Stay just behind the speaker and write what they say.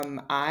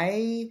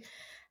I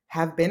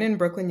have been in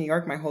Brooklyn, New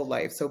York my whole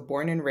life. So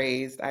born and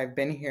raised, I've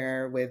been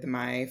here with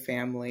my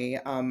family.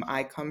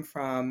 I come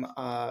from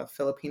a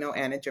Filipino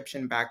and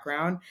Egyptian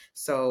background.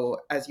 So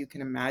as you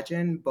can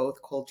imagine,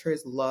 both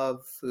cultures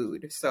love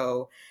food.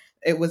 So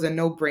it was a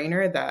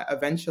no-brainer that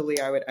eventually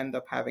I would end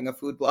up having a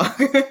food blog.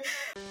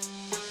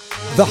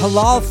 The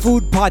Halal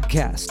Food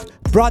Podcast,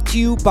 brought to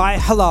you by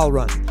Halal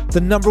Run, the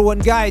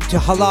 #1 guide to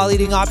halal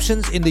eating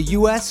options in the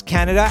US,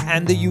 Canada,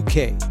 and the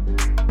UK.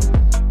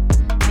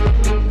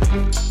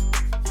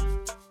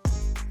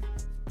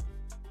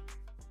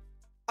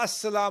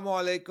 Assalamu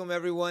alaikum,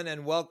 everyone,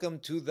 and welcome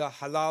to the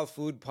Halal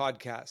Food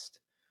Podcast.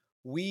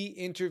 We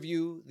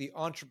interview the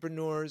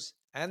entrepreneurs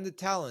and the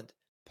talent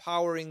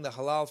powering the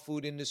halal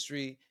food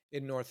industry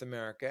in North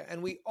America,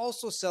 and we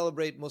also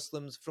celebrate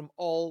Muslims from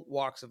all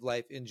walks of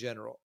life in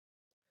general.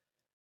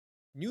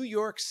 New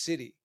York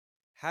City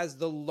has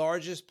the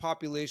largest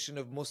population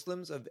of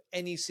Muslims of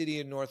any city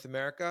in North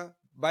America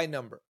by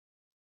number.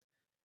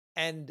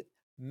 And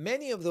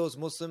many of those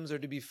Muslims are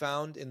to be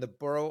found in the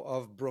borough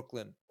of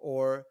Brooklyn,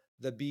 or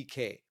the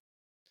BK.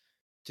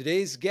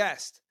 Today's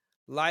guest,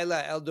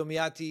 Laila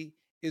El-Domyati,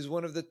 is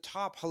one of the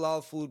top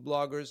halal food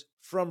bloggers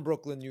from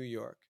Brooklyn, New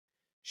York.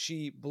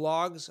 She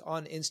blogs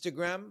on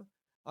Instagram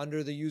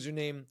under the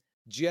username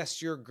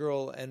Just Your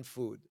Girl and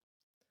Food.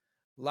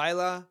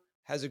 Laila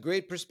has a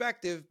great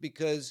perspective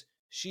because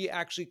she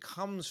actually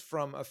comes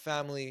from a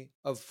family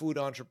of food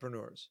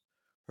entrepreneurs.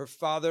 Her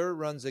father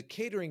runs a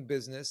catering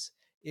business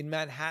in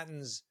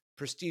Manhattan's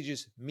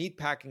prestigious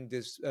meatpacking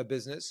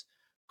business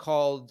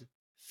called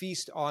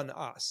Feast on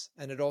Us,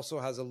 and it also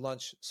has a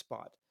lunch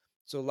spot.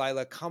 So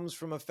Laila comes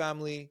from a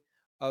family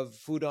of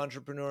food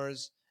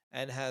entrepreneurs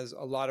and has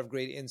a lot of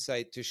great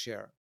insight to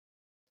share.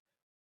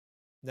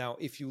 Now,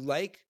 if you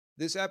like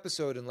this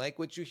episode and like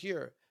what you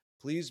hear,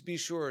 please be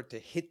sure to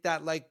hit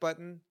that like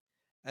button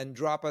and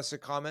drop us a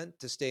comment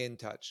to stay in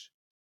touch.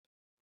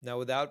 Now,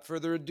 without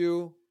further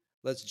ado,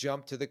 let's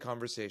jump to the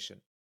conversation.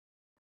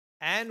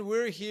 And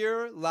we're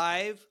here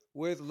live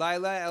with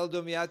Laila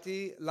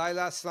El-Domyati.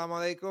 Laila,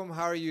 assalamu alaikum.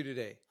 How are you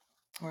today?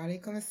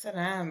 Walaikum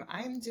assalam.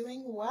 I'm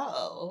doing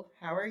well.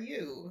 How are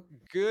you?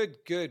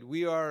 Good.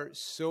 We are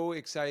so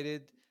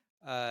excited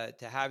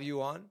to have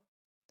you on.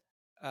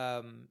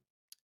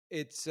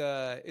 It's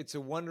a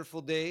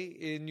wonderful day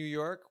in New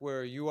York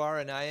where you are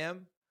and I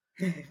am.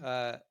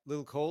 A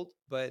little cold,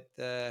 but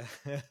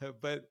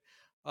but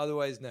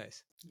otherwise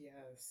nice.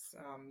 Yes.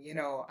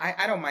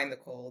 I don't mind the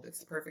cold. It's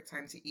the perfect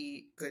time to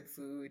eat good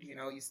food.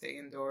 You stay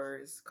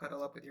indoors,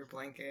 cuddle up with your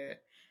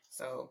blanket.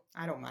 So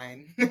I don't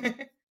mind.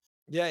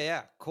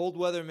 Yeah. Cold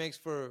weather makes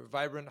for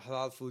vibrant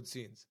halal food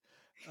scenes.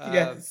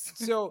 Yes.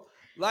 So,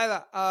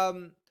 Laila,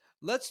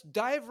 let's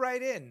dive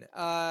right in.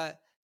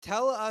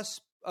 Tell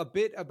us a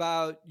bit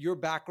about your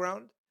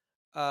background.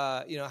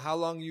 How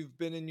long you've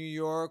been in New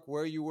York,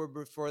 where you were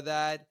before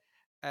that,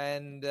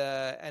 and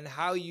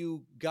how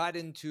you got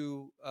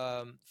into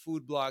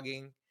food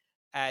blogging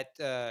at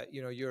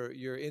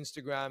your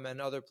Instagram and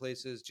other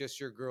places. Just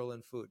Your Girl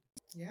and Food.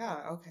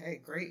 Yeah.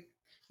 Okay. Great.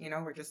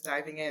 We're just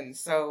diving in.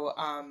 So,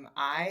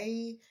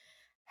 I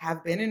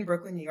have been in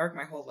Brooklyn, New York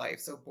my whole life.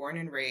 So born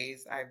and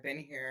raised, I've been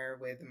here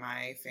with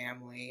my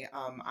family.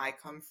 I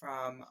come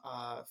from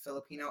a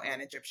Filipino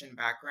and Egyptian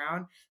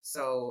background.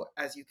 So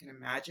as you can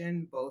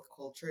imagine, both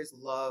cultures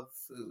love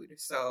food.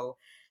 So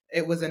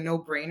it was a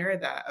no-brainer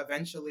that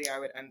eventually I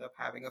would end up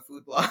having a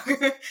food blog.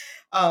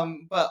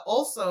 But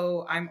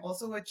also, I'm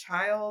also a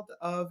child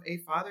of a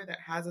father that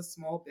has a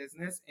small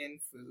business in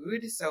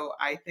food. So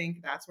I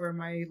think that's where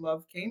my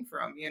love came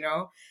from.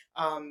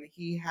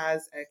 He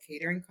has a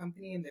catering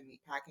company in the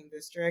meatpacking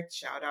district.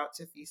 Shout out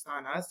to Feast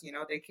on Us.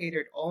 They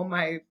catered all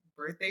my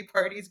birthday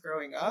parties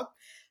growing up.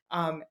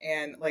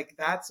 And like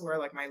that's where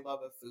like my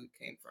love of food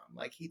came from.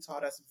 Like he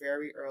taught us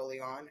very early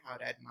on how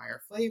to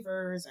admire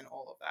flavors and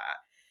all of that.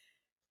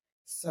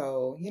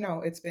 So,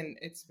 it's been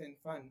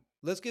fun.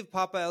 Let's give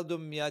Papa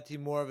El-Domyati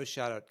more of a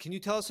shout out. Can you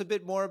tell us a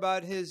bit more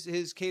about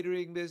his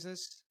catering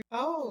business?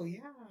 Oh, yeah.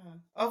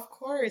 Of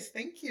course.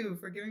 Thank you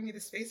for giving me the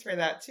space for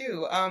that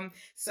too.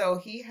 So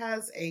he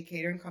has a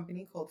catering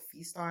company called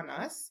Feast on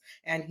Us,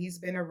 and he's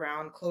been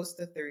around close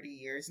to 30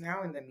 years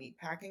now in the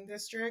meatpacking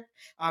district.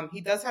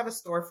 He does have a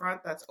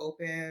storefront that's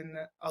open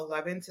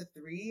 11 to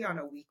 3 on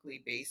a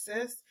weekly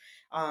basis.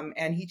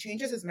 And he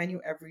changes his menu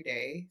every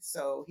day.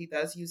 So he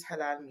does use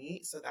halal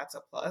meat, so that's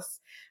a plus.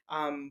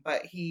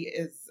 But he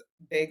is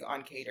big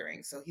on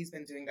catering. So he's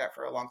been doing that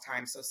for a long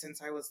time. So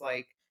since I was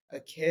like a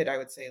kid, I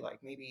would say like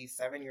maybe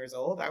 7 years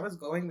old, I was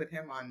going with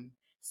him on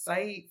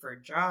site for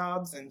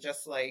jobs and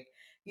just like,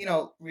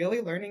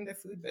 really learning the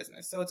food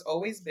business. So it's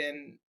always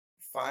been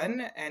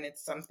fun. And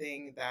it's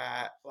something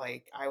that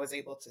like I was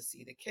able to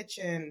see the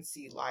kitchen,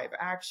 see live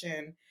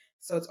action.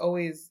 So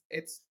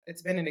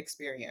it's been an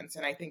experience.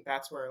 And I think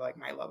that's where like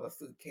my love of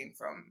food came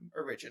from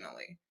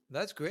originally.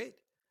 That's great.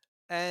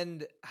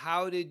 And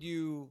how did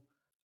you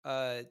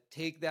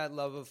take that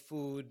love of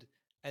food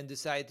and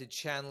decide to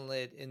channel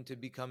it into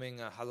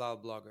becoming a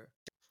halal blogger?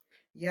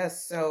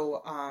 Yes,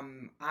 so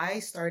I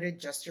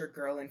started Just Your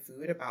Girl in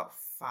Food about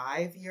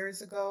 5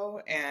 years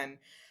ago. And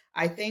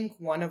I think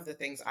one of the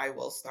things I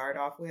will start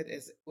off with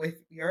is if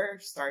you're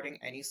starting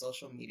any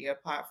social media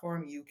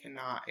platform, you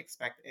cannot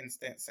expect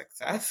instant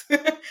success.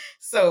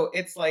 So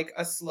it's like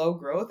a slow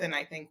growth. And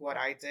I think what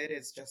I did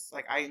is just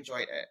like I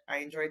enjoyed it. I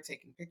enjoyed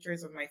taking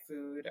pictures of my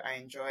food. I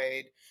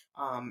enjoyed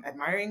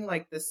admiring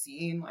like the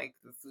scene, like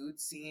the food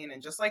scene,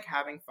 and just like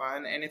having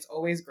fun. And it's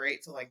always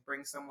great to like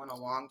bring someone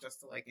along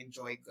just to like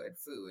enjoy good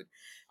food.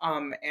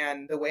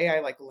 And the way I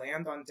like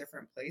land on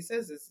different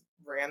places is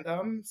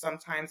random.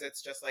 Sometimes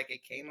it's just like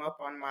it came up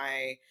on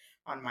my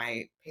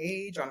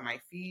page, on my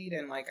feed,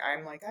 and like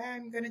I'm like,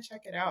 I'm gonna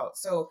check it out.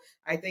 So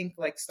I think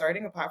like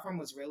starting a platform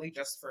was really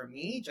just for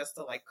me, just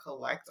to like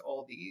collect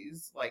all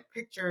these like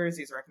pictures,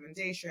 these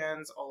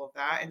recommendations, all of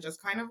that, and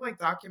just kind of like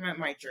document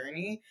my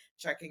journey,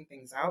 checking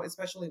things out,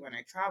 especially when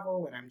I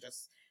travel, when I'm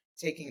just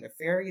taking the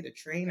ferry, the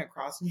train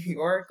across New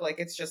York. Like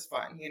it's just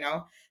fun, you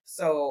know?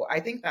 So I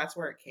think that's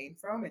where it came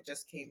from. It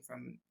just came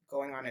from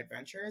going on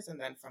adventures. And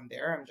then from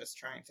there, I'm just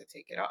trying to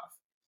take it off.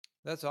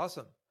 That's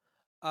awesome.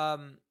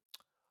 Um,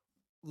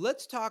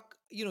 let's talk.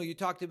 You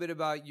talked a bit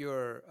about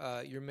your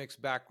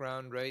mixed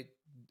background, right?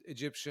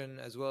 Egyptian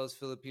as well as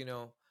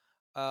Filipino.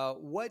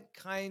 What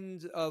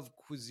kinds of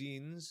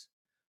cuisines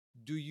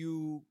do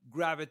you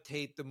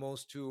gravitate the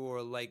most to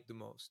or like the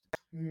most?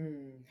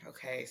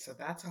 Okay, so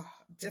that's a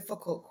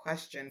difficult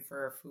question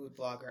for a food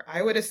blogger,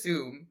 I would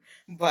assume,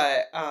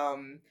 but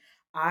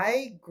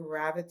I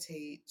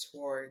gravitate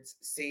towards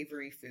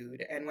savory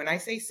food. And when I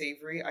say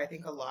savory, I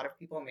think a lot of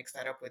people mix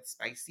that up with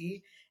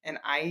spicy. And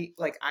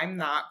I'm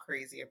not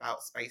crazy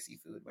about spicy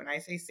food. When I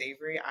say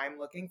savory, I'm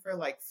looking for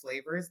like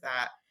flavors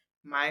that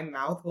my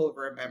mouth will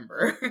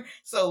remember.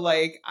 So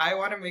like I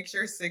want to make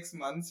sure 6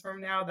 months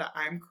from now that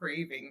I'm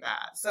craving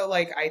that. So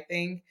like I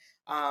think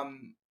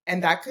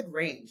and that could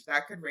range.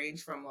 That could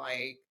range from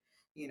like,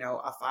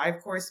 a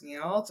 5 course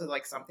meal to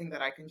like something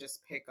that I can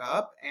just pick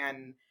up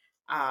and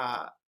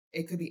uh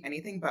it could be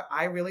anything, but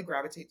I really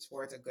gravitate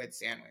towards a good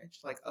sandwich.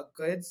 Like a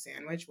good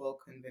sandwich will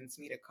convince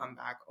me to come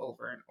back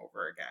over and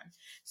over again.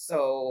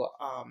 So,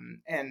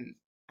 and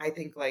I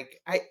think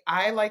like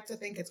I like to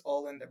think it's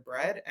all in the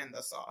bread and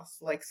the sauce.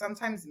 Like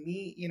sometimes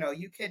meat,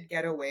 you could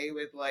get away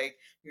with like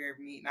your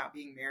meat not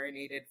being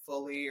marinated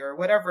fully or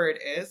whatever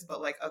it is,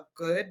 but like a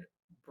good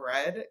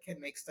bread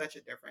can make such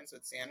a difference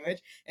with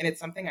sandwich. And it's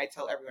something I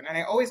tell everyone. And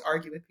I always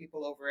argue with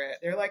people over it.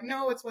 They're like,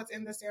 no, it's what's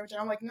in the sandwich.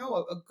 And I'm like,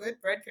 no, a good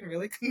bread can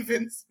really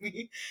convince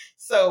me.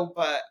 So,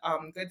 but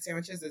good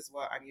sandwiches is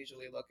what I'm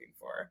usually looking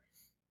for.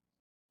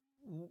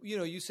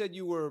 You said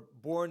you were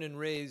born and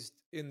raised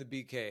in the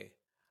BK,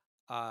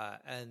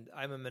 and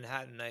I'm a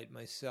Manhattanite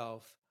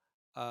myself.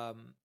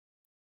 Um,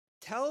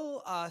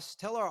 tell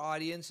our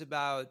audience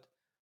about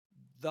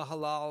the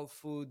halal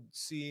food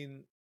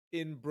scene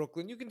in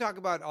Brooklyn. You can talk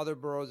about other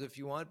boroughs if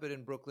you want, but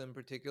in Brooklyn in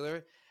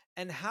particular,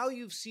 and how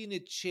you've seen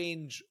it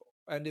change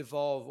and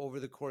evolve over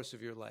the course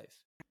of your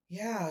life.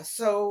 Yeah,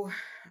 so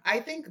I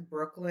think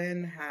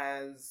Brooklyn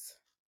has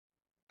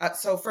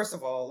so first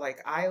of all,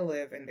 like I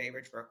live in Bay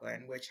Ridge,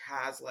 Brooklyn, which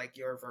has like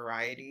your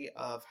variety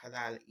of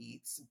halal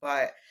eats,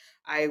 but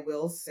I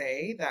will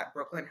say that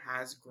Brooklyn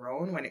has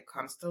grown when it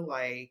comes to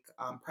like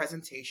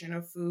presentation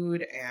of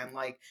food and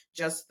like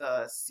just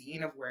the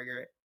scene of where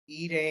you're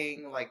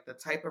eating, like the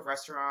type of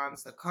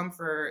restaurants, the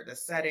comfort, the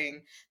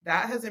setting,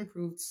 that has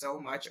improved so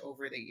much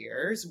over the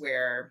years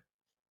where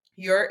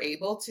you're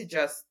able to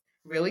just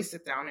really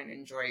sit down and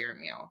enjoy your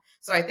meal.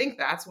 So I think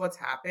that's what's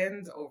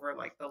happened over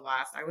like the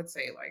last, I would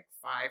say like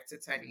 5 to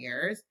 10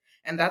 years.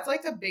 And that's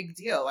like a big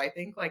deal. I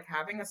think like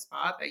having a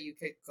spot that you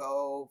could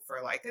go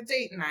for like a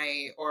date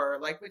night or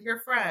like with your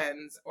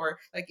friends or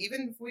like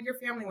even with your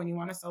family when you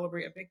want to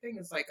celebrate a big thing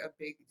is like a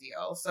big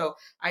deal. So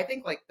I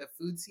think like the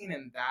food scene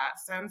in that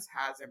sense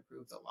has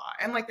improved a lot.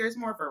 And like there's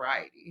more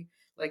variety,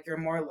 like you're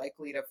more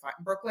likely to find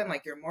Brooklyn,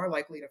 like you're more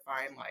likely to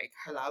find like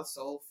halal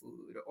soul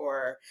food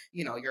or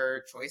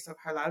your choice of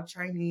halal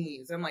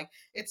Chinese. And like,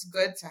 it's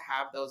good to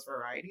have those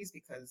varieties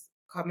because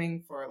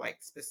coming for like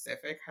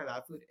specific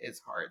halal food is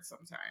hard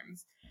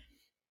sometimes.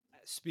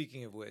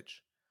 Speaking of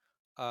which,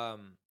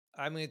 I'm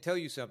going to tell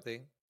you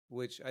something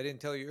which I didn't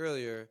tell you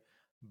earlier,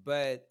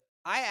 but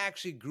I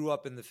actually grew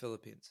up in the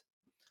Philippines.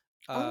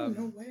 Oh,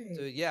 no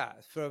So way. yeah,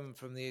 from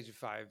the age of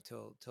 5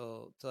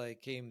 till I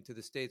came to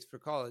the States for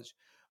college.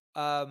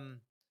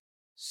 Um,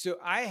 so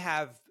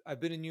I've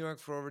been in New York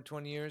for over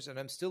 20 years, and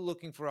I'm still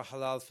looking for a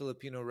halal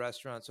Filipino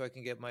restaurant so I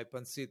can get my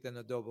pancit and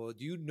adobo.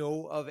 Do you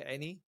know of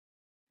any,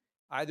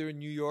 either in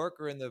New York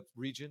or in the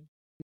region?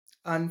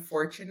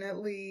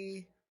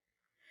 Unfortunately,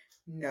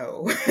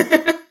 no.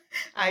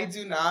 I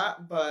do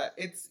not, but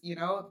it's,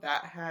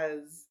 that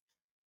has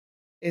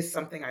is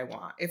something I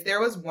want. If there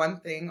was one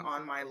thing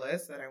on my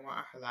list that I want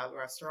a halal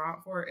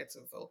restaurant for, it's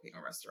a Filipino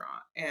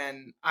restaurant.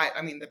 And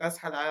I mean, the best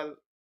halal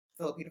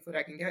Filipino food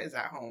I can get is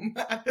at home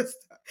at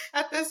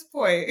this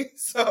point.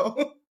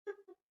 So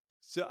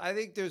So I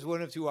think there's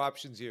one of two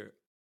options here.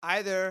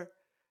 Either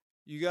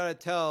you gotta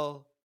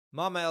tell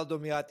Mama El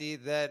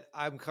Domiati that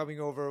I'm coming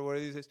over one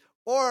of these days,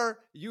 or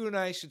you and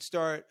I should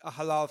start a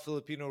halal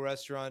Filipino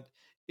restaurant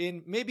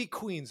in maybe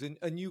Queens, in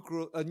a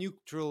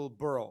neutral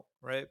borough,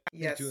 right? In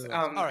two Yes. England.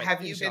 All right,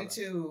 Have you been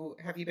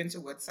inshallah.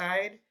 to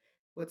Woodside?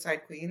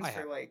 Woodside, Queens I for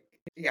have. like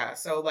yeah,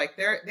 so like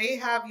they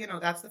have,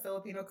 that's the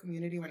Filipino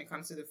community when it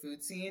comes to the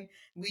food scene.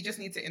 We just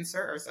need to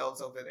insert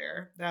ourselves over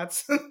there.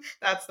 That's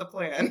that's the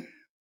plan.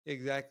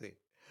 Exactly.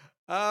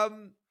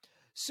 Um,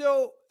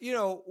 so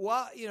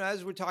while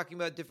as we're talking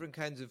about different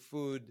kinds of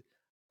food,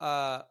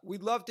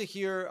 we'd love to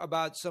hear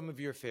about some of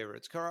your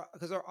favorites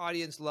because our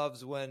audience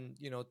loves when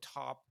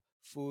top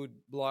food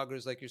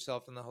bloggers like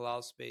yourself in the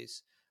halal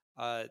space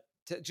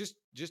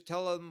just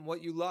tell them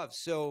what you love.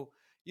 So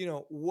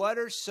what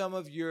are some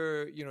of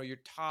your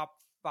top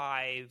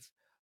five?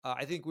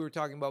 I think we were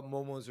talking about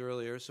momos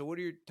earlier. So what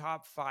are your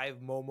top five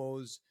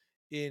momos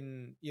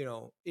in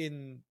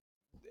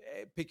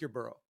pick your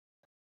borough?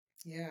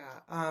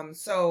 Yeah.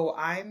 So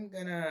I'm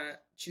gonna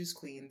choose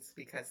Queens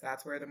because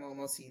that's where the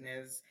Momo scene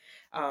is.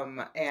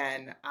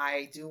 And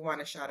I do want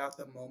to shout out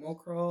the Momo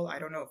Crawl. I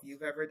don't know if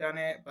you've ever done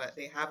it, but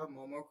they have a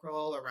Momo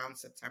Crawl around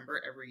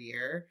September every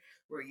year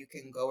where you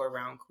can go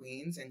around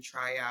Queens and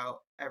try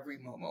out every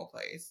Momo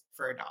place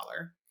for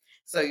 $1.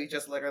 So you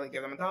just literally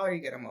give them $1,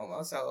 you get a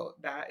Momo. So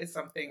that is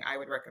something I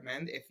would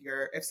recommend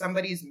if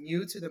somebody's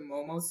new to the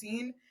Momo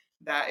scene,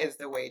 that is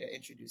the way to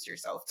introduce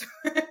yourself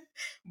to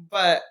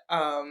But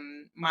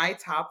my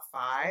top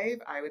five,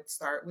 I would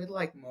start with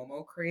like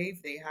Momo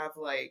Crave. They have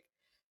like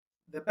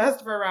the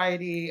best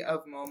variety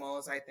of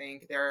momos. I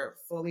think they're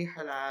fully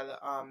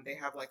halal. They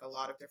have like a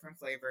lot of different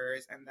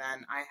flavors, and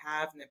then I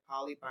have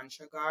Nepali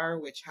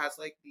Banchagar, which has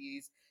like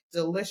these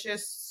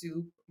delicious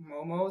soup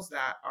momos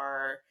that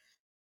are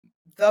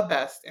the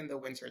best in the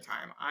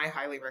wintertime. I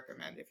highly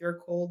recommend. If you're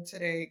cold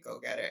today, go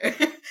get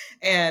it.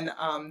 And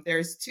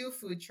there's two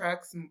food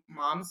trucks,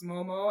 Mom's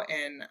Momo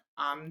and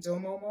Amdo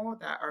Momo,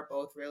 that are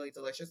both really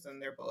delicious and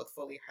they're both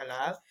fully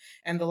halal.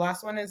 And the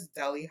last one is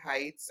Delhi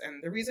Heights.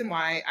 And the reason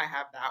why I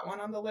have that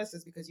one on the list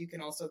is because you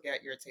can also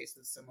get your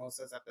tasted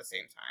samosas at the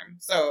same time.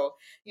 So,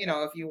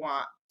 if you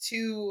want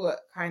two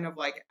kind of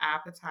like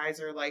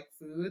appetizer like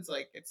foods,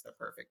 like it's the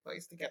perfect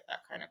place to get that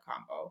kind of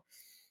combo.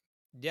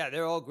 Yeah,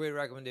 they're all great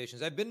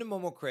recommendations. I've been to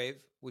Momo Crave,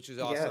 which is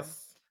awesome.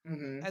 Yes.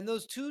 Hmm. And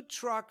those two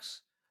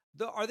trucks,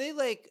 are they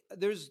like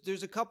there's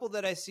a couple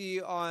that I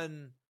see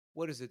on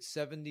what is it,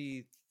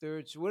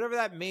 73rd, whatever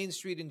that main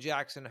street in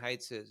Jackson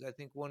Heights is. I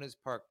think one is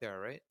parked there,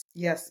 right?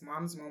 Yes,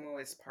 Mom's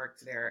Momo is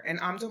parked there, and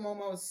Amdo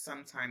Momo is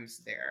sometimes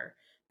there,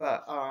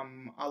 but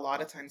a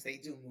lot of times they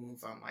do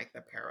move on like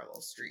the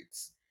parallel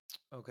streets.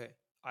 Okay.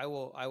 I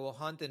will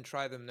hunt and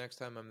try them next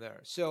time I'm there.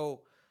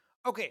 So,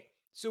 okay.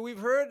 So we've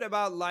heard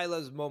about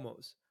Lila's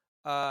Momos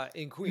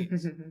in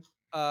Queens.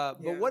 But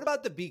Yeah. what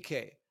about the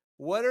BK?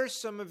 What are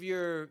some of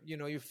your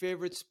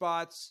favorite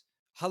spots,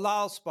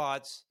 halal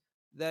spots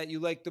that you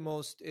like the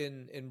most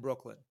in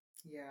Brooklyn?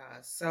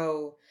 Yeah,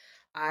 so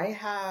I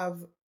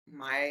have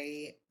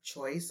my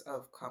choice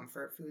of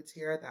comfort foods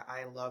here that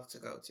I love to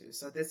go to.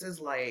 So this is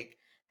like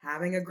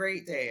having a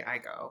great day, I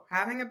go.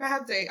 Having a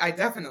bad day, I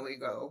definitely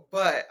go.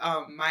 But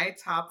my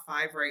top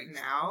five right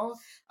now,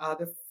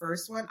 the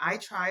first one I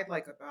tried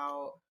like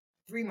about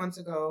 3 months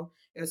ago.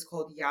 It was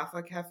called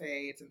Yafa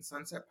Cafe. It's in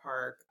Sunset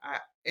Park.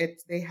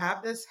 They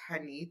have this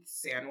hanith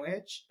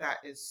sandwich that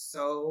is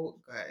so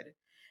good.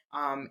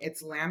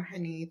 It's lamb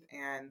hanith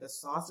and the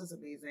sauce is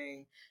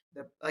amazing.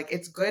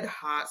 It's good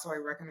hot, so I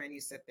recommend you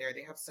sit there.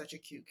 They have such a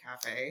cute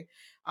cafe.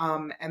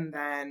 And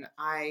then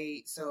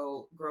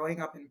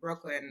growing up in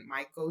Brooklyn,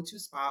 my go-to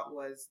spot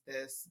was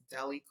this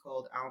deli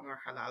called Al Noor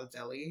Halal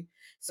Deli.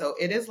 So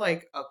it is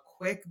like a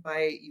quick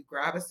bite. You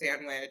grab a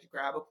sandwich,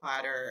 grab a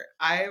platter.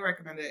 I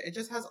recommend it. It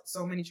just has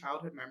so many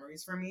childhood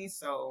memories for me.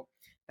 So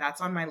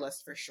that's on my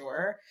list for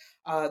sure.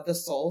 The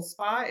Soul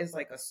Spot is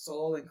like a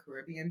soul and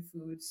Caribbean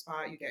food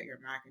spot. You get your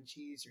mac and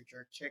cheese, your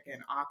jerk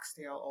chicken,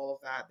 oxtail, all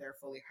of that. They're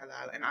fully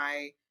halal, and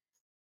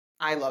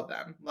I love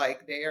them.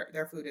 Like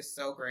their food is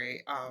so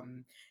great.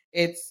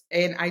 It's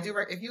and I do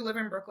if you live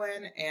in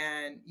Brooklyn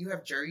and you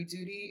have jury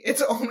duty,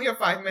 it's only a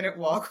 5 minute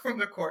walk from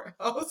the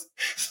courthouse.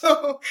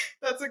 So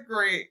that's a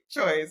great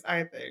choice,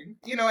 I think.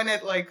 And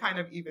it like kind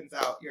of evens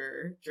out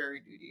your jury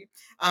duty.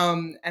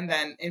 And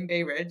then in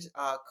Bay Ridge,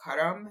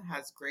 Karam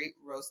has great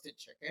roasted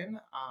chicken.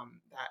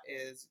 That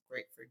is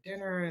great for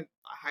dinner.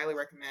 I highly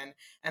recommend.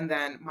 And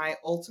then my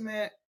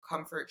ultimate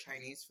comfort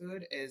Chinese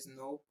food is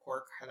no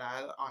pork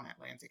halal on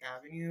Atlantic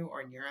Avenue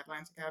or near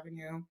Atlantic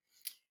Avenue.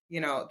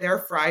 Their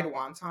fried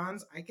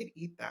wontons, I could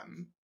eat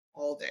them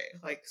all day.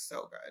 Like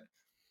so good.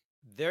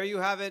 There you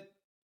have it,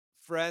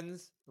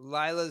 friends.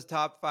 Lila's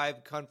top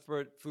five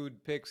comfort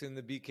food picks in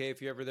the BK. If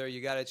you're ever there,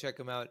 you got to check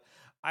them out.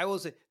 I will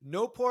say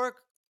no pork.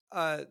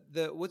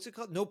 The what's it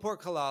called? No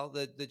pork halal.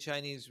 The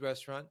Chinese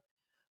restaurant.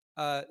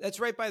 That's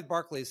right by the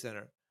Barclays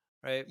Center,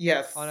 right on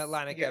Yes.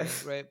 Atlantic Avenue,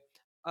 Yes. right.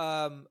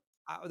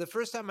 The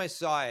first time I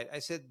saw it, I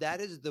said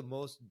that is the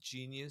most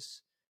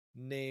genius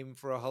name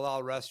for a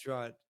halal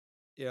restaurant.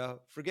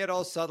 Forget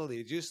all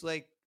subtlety. Just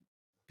like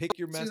pick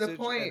your To the message and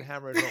point.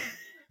 hammer it home.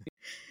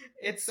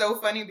 It's so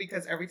funny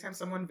because every time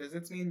someone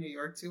visits me in New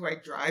York too, I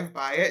drive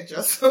by it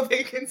just so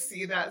they can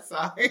see that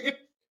sign.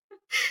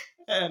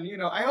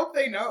 And, I hope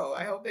they know.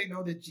 I hope they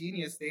know the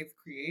genius they've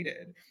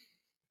created.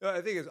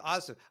 I think it's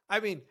awesome. I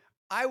mean,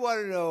 I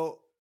want to know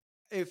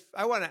if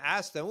I want to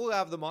ask them. We'll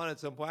have them on at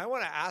some point. I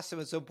want to ask them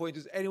at some point.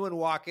 Does anyone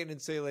walk in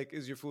and say like,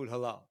 "Is your food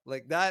halal?"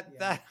 Like that. Yeah.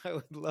 That I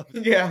would love.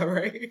 Yeah,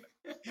 right.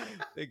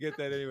 They get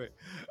that anyway.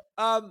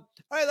 All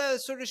right, Lila,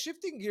 sort of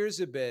shifting gears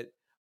a bit.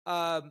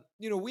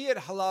 We at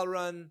Halal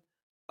Run,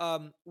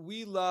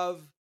 we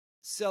love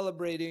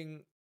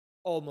celebrating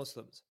all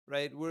Muslims,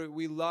 right?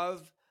 We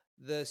love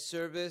the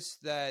service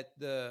that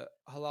the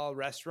halal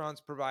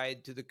restaurants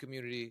provide to the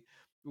community.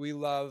 We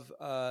love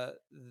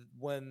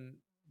when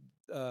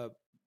uh,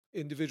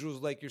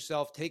 individuals like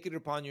yourself take it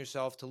upon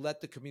yourself to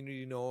let the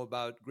community know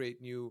about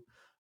great new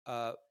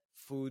uh,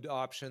 food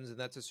options, and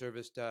that's a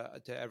service to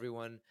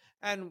everyone.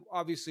 And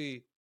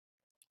obviously,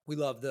 we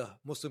love the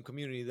Muslim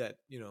community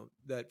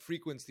that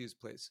frequents these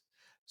places.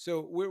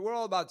 So we're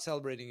all about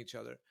celebrating each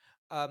other.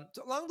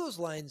 So along those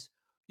lines,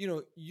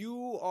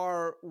 you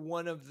are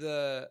one of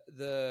the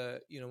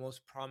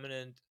most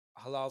prominent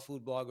halal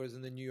food bloggers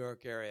in the New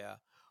York area.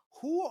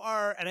 Who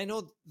are, and I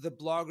know the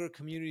blogger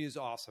community is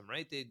awesome,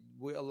 right?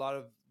 A lot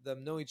of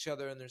them know each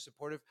other and they're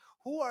supportive.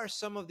 Who are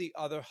some of the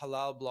other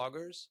halal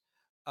bloggers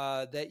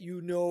that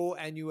you know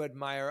and you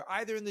admire,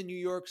 either in the New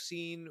York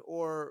scene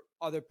or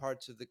other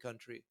parts of the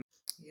country?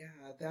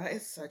 Yeah, that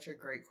is such a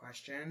great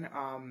question.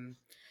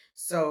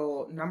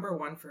 So number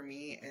one for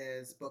me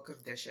is Book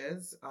of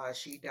Dishes.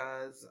 She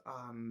does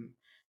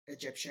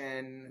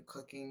Egyptian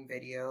cooking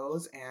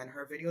videos, and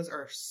her videos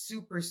are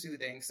super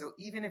soothing. So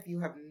even if you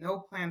have no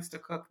plans to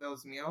cook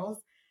those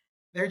meals,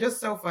 they're just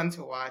so fun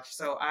to watch.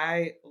 So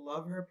I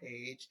love her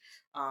page.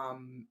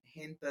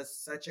 Hint does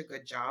such a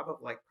good job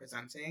of like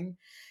presenting.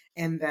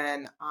 And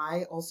then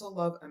I also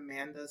love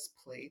Amanda's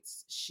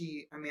plates.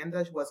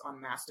 Amanda was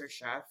on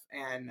MasterChef,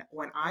 and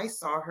when I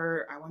saw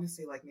her, I want to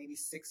say like maybe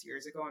 6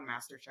 years ago on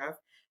MasterChef,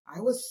 I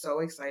was so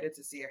excited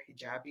to see a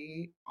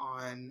hijabi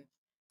on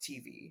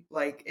TV.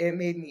 Like it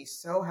made me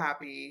so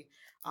happy.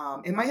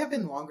 It might have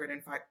been longer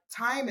than five.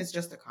 Time is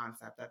just a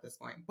concept at this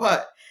point,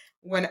 but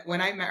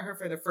when I met her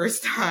for the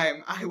first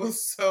time, I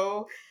was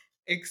so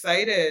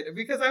excited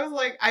because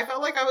I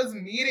felt like I was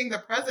meeting the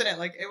president.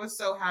 Like it was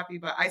so happy,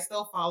 but I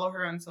still follow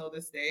her until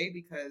this day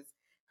because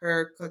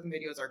her cooking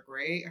videos are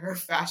great. Her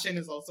fashion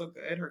is also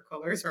good. Her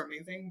colors are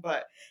amazing,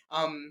 but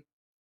um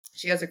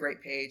she has a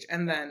great page.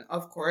 And then,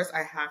 of course,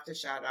 I have to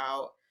shout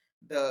out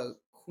the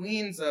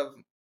queens of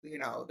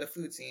the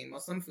food scene,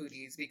 Muslim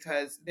foodies,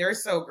 because they're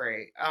so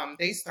great.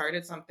 They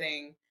started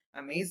something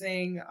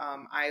amazing.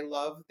 I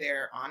love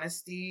their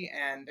honesty,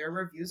 and their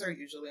reviews are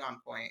usually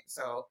on point.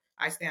 So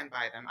I stand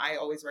by them. I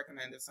always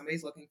recommend if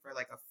somebody's looking for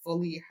like a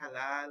fully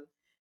halal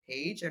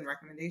page and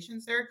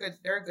recommendations, they're good.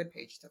 They're a good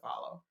page to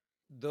follow.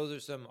 Those are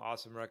some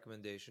awesome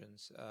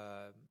recommendations,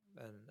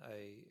 and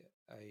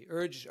I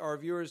urge our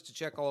viewers to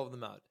check all of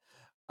them out.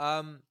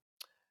 Um,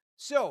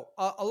 so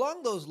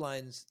along those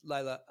lines,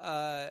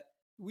 Lila,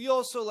 we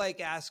also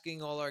like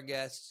asking all our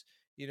guests,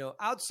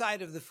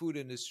 outside of the food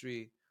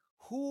industry,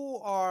 who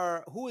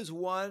is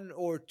one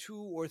or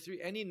two or three,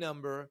 any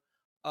number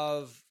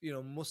of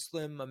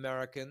Muslim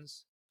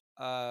Americans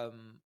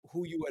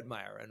who you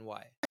admire and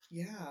why?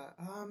 Yeah.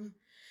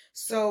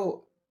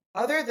 So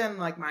other than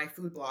like my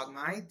food blog,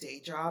 my day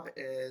job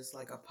is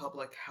like a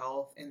public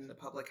health in the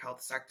public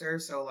health sector.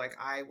 So like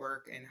I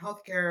work in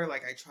healthcare,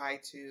 like I try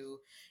to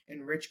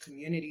enrich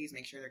communities,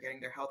 make sure they're getting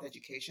their health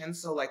education.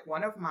 So like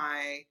one of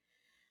my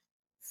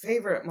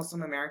favorite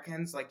Muslim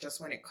Americans, like just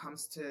when it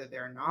comes to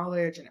their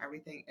knowledge and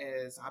everything,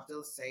 is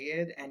Abdul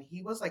Sayed. And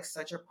he was like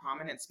such a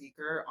prominent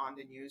speaker on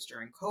the news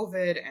during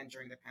COVID and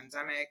during the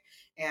pandemic.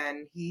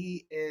 And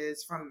he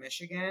is from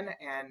Michigan.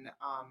 And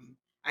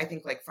I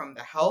think, like, from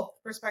the health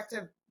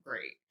perspective,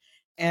 great.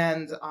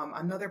 And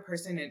another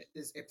person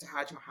is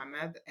Ibtihaj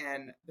Muhammad.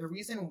 And the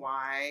reason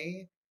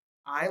why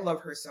I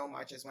love her so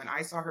much is when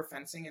I saw her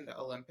fencing in the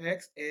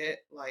Olympics,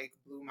 it like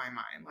blew my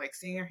mind. Like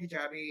seeing her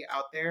hijabi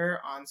out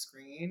there on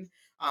screen,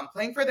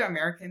 playing for the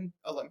American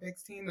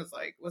Olympics team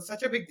was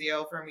such a big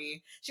deal for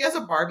me. She has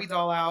a Barbie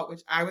doll out,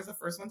 which I was the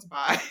first one to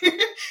buy,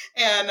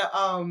 and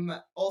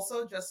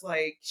also just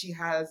like she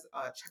has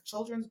a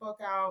children's book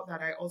out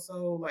that I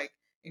also like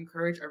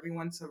encourage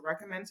everyone to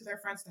recommend to their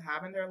friends to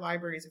have in their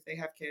libraries if they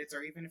have kids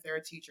or even if they're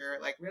a teacher.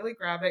 Like really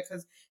grab it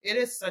because it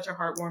is such a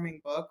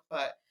heartwarming book.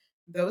 But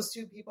those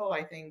two people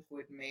I think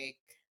would make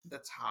the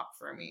top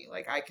for me.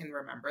 Like I can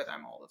remember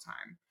them all the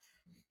time.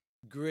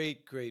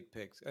 Great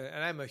picks,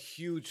 and I'm a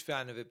huge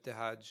fan of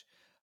Ibtihaj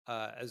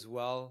as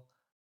well.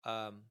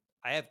 Um,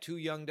 I have two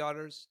young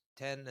daughters,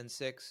 10 and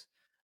 6,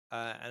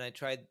 and I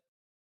tried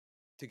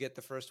to get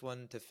the first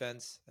one to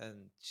fence,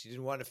 and she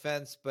didn't want to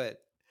fence, but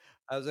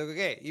I was like,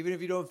 okay, even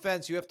if you don't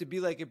fence, you have to be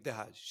like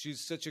Ibtihaj.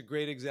 She's such a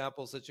great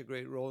example, such a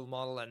great role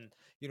model, and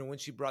when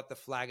she brought the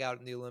flag out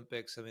in the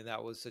Olympics, I mean,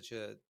 that was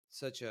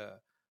such a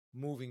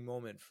moving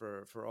moment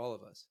for all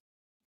of us.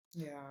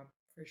 Yeah,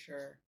 for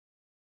sure.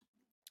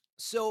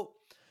 So,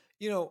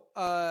 you know,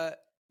 uh,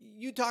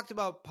 you talked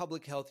about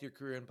public health, your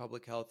career in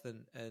public health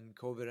and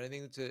COVID. I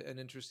think it's an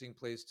interesting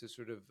place to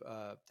sort of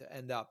to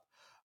end up.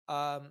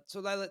 So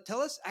Lila,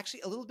 tell us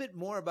actually a little bit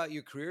more about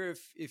your career,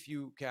 if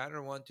you can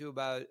or want to,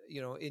 about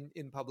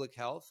in public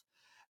health,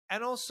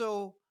 and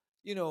also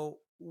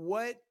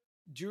what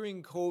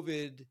during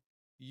COVID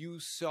you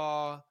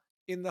saw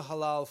in the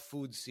halal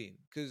food scene,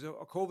 because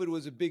COVID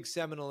was a big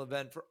seminal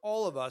event for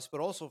all of us,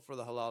 but also for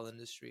the halal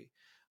industry.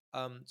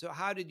 So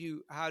how did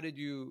you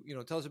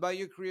tell us about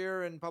your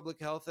career in public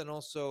health, and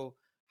also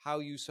how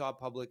you saw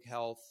public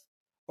health,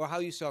 or how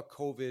you saw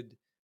COVID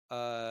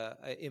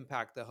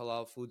impact the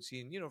halal food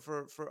scene?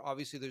 For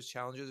obviously there's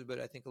challenges, but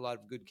I think a lot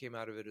of good came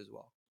out of it as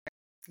well.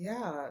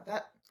 Yeah,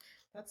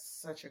 that's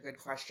such a good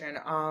question.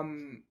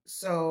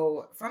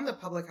 So from the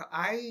public,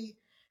 I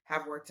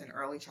have worked in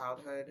early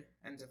childhood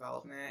and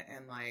development,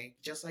 and like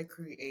just like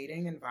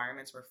creating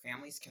environments where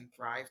families can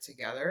thrive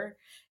together,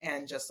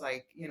 and just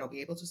like, be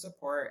able to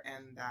support,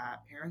 and that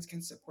parents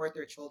can support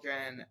their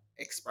children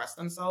express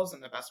themselves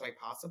in the best way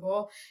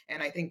possible.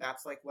 And I think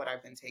that's like what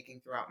I've been taking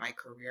throughout my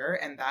career,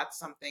 and that's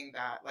something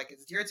that like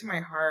is dear to my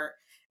heart.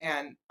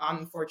 And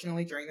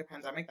unfortunately, during the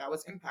pandemic, that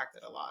was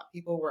impacted a lot.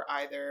 People were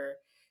either,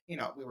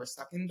 we were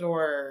stuck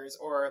indoors,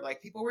 or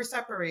like people were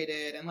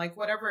separated, and like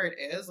whatever it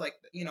is, like,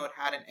 it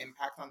had an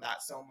impact on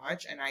that so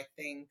much. And I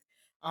think,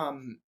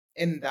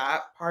 in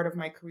that part of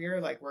my career,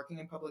 like working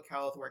in public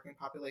health, working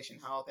population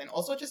health, and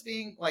also just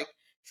being like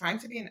trying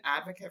to be an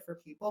advocate for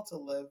people to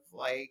live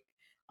like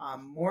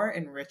more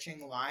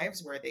enriching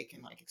lives where they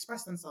can like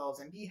express themselves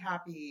and be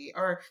happy,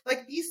 or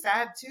like be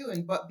sad too,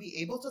 and but be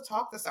able to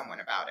talk to someone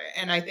about it.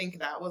 And I think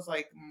that was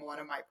like one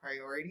of my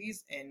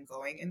priorities in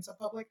going into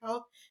public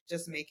health,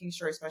 just making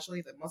sure,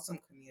 especially the Muslim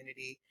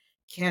community,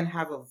 can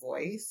have a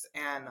voice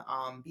and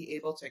be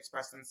able to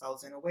express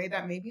themselves in a way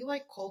that maybe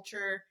like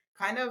culture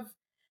kind of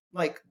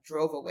like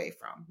drove away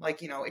from.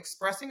 Like,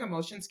 expressing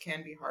emotions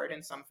can be hard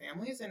in some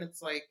families, and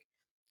it's like,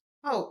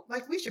 oh,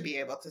 like we should be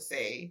able to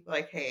say,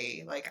 like,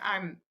 hey, like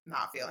I'm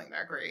not feeling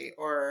that great,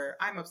 or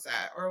I'm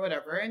upset, or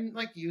whatever, and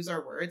like use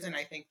our words. And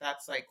I think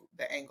that's like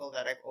the angle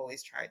that I've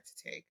always tried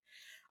to take.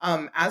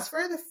 As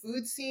for the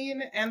food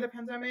scene and the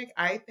pandemic,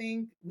 I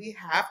think we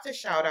have to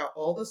shout out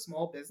all the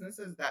small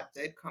businesses that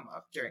did come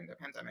up during the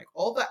pandemic,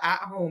 all the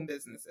at home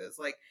businesses.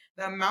 Like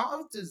the amount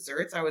of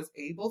desserts I was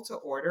able to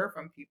order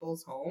from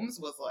people's homes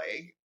was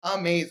like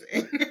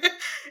amazing.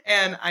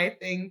 And I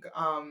think,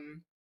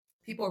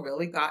 people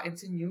really got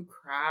into new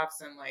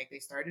crafts, and like they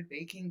started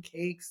baking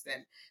cakes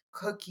and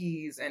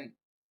cookies, and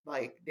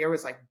like there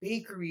was like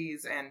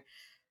bakeries. And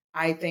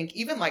I think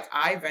even like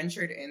I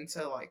ventured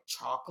into like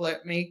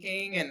chocolate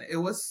making, and it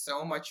was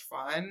so much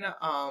fun.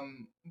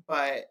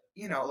 But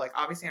like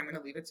obviously I'm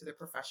gonna leave it to the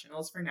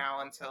professionals for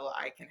now until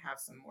I can have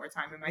some more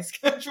time in my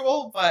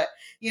schedule. But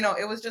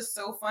it was just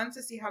so fun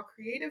to see how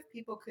creative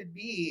people could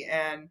be.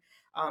 And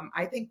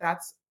I think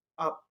that's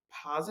a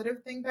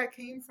positive thing that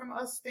came from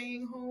us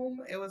staying home.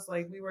 It was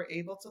like we were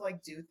able to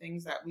like do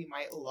things that we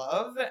might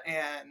love,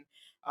 and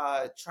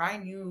try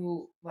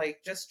new,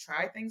 like just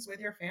try things with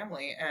your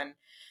family. And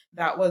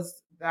that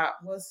was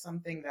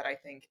something that I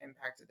think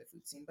impacted the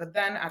food scene. But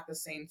then at the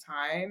same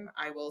time,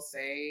 I will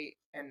say,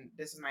 and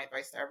this is my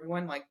advice to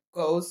everyone, like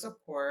go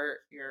support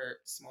your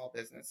small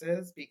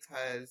businesses,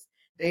 because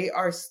they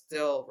are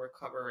still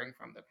recovering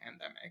from the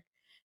pandemic.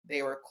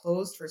 They were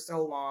closed for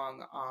so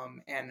long.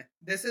 And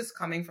this is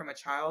coming from a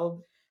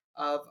child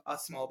of a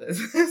small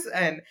business.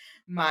 And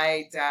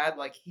my dad,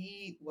 like,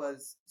 he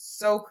was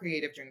so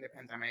creative during the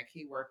pandemic.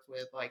 He worked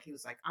with, like, he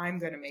was like, I'm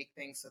going to make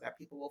things so that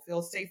people will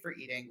feel safer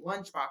eating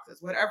lunch boxes,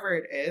 whatever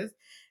it is.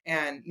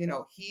 And,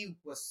 he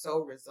was so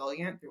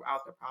resilient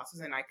throughout the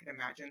process. And I could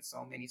imagine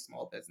so many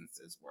small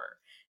businesses were.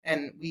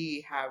 And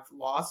we have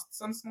lost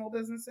some small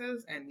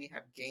businesses and we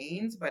have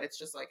gained, but it's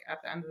just like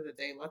at the end of the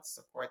day, let's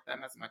support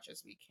them as much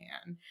as we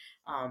can.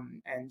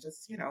 And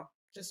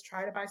just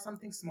try to buy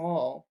something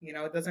small.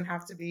 It doesn't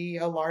have to be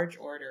a large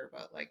order,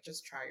 but like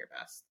just try your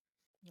best.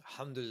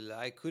 Alhamdulillah,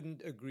 I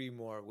couldn't agree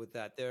more with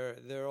that.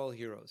 They're all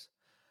heroes.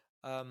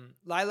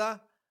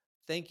 Lila,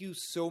 thank you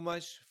so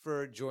much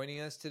for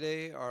joining us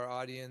today. Our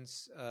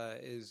audience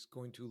is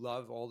going to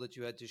love all that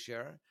you had to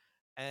share,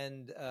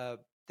 and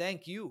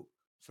thank you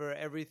for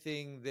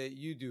everything that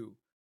you do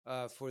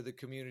for the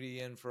community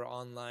and for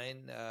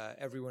online.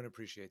 Everyone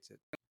appreciates it.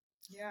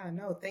 Yeah,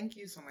 no, thank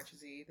you so much,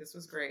 Z. This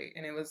was great.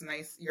 And it was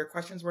nice. Your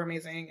questions were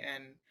amazing.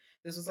 And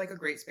this was like a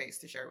great space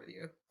to share with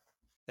you.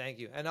 Thank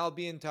you, and I'll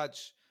be in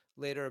touch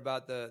later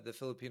about the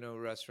Filipino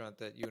restaurant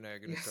that you and I are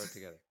going to start Yes.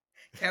 together.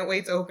 Can't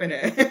wait to open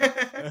it.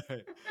 All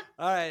right,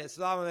 all right.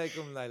 Assalamu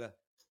alaikum, Laila.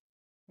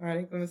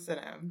 Walaikum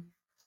assalam.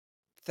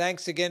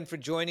 Thanks again for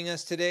joining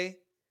us today.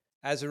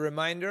 As a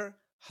reminder,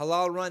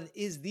 Halal Run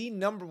is the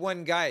number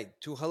one guide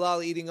to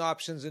halal eating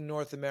options in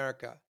North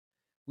America.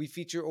 We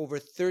feature over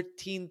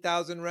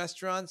 13,000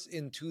 restaurants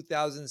in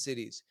 2,000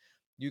 cities.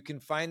 You can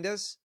find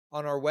us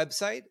on our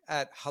website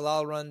at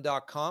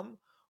halalrun.com,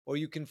 or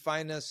you can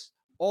find us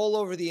all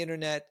over the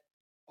internet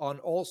on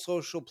all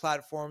social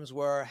platforms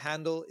where our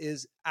handle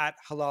is at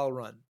Halal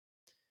Run.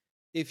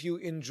 If you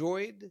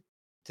enjoyed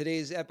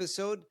today's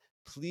episode,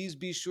 please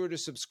be sure to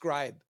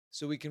subscribe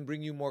so we can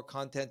bring you more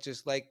content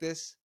just like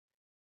this.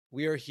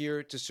 We are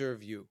here to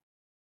serve you.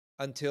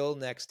 Until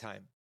next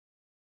time.